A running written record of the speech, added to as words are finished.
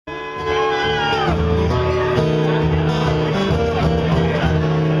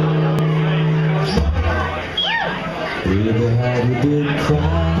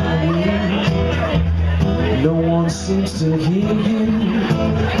to hear you.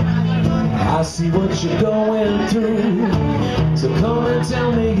 I see what you're going through, so come and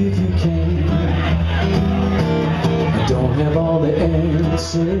tell me if you can. I don't have all the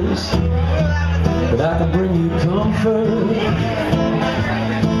answers, but I can bring you comfort.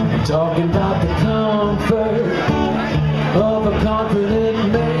 I'm talking about the comfort of a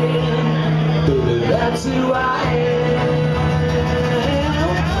confident man. Baby, that's who I am.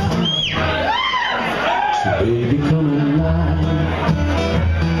 So baby, come alive.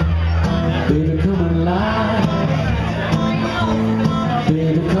 Baby, come alive.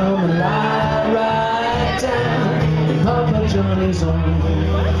 Baby, come alive right down in Papa Johnny's arms.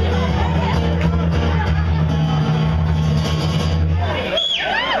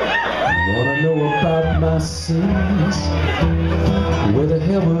 Wanna know about my sins? Where the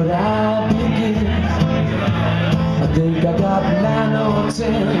hell would I begin? I think I got 9 or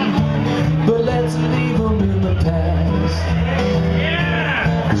 10, but let's leave them in the past.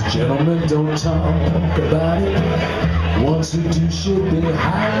 'Cause gentlemen don't talk about it. Ones who do should be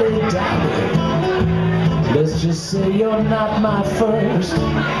highly doubted. Let's just say you're not my first,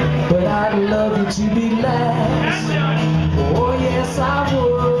 but I'd love you to be last. Oh yes, I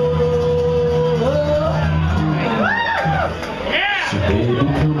would. So baby,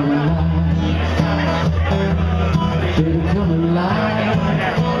 come alive. Baby, come alive.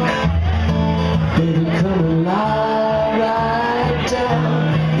 Baby, come alive right down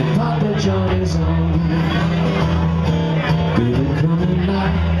in Papa Johnny's arms. Baby, come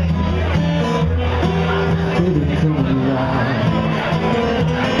alive. Baby, come alive.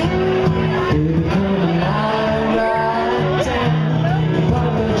 Baby, come alive right down in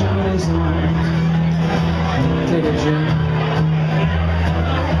Papa Johnny's arms. Take it, Jim.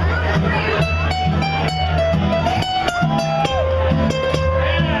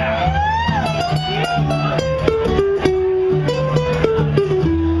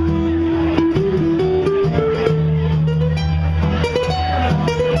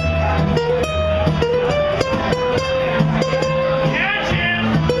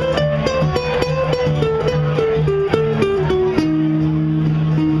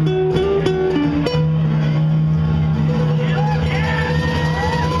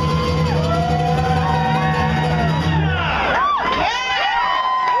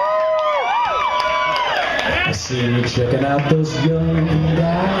 I see you checking out those young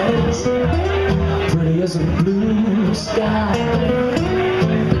guys, pretty as a blue sky,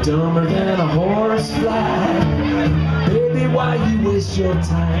 dumber than a horsefly. Baby, why you waste your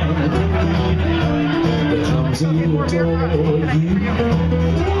time? They come to adore you,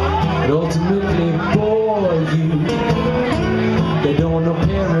 but ultimately bore you. They don't know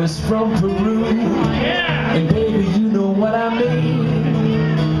Paris from Peru, and baby, you know what I mean.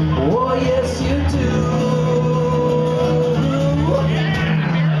 Oh yes, you do.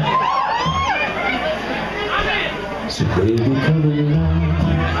 So baby, come alive.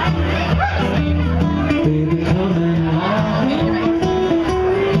 Baby, come alive.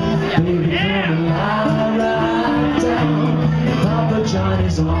 Baby, come alive right down in Papa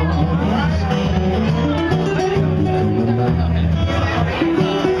Johnny's arms. Come alive.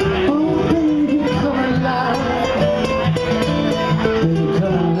 Oh baby, come alive. Baby,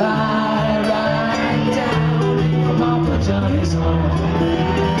 come alive right down in Papa Johnny's arms.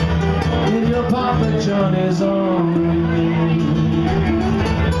 In your Papa Johnny's arms.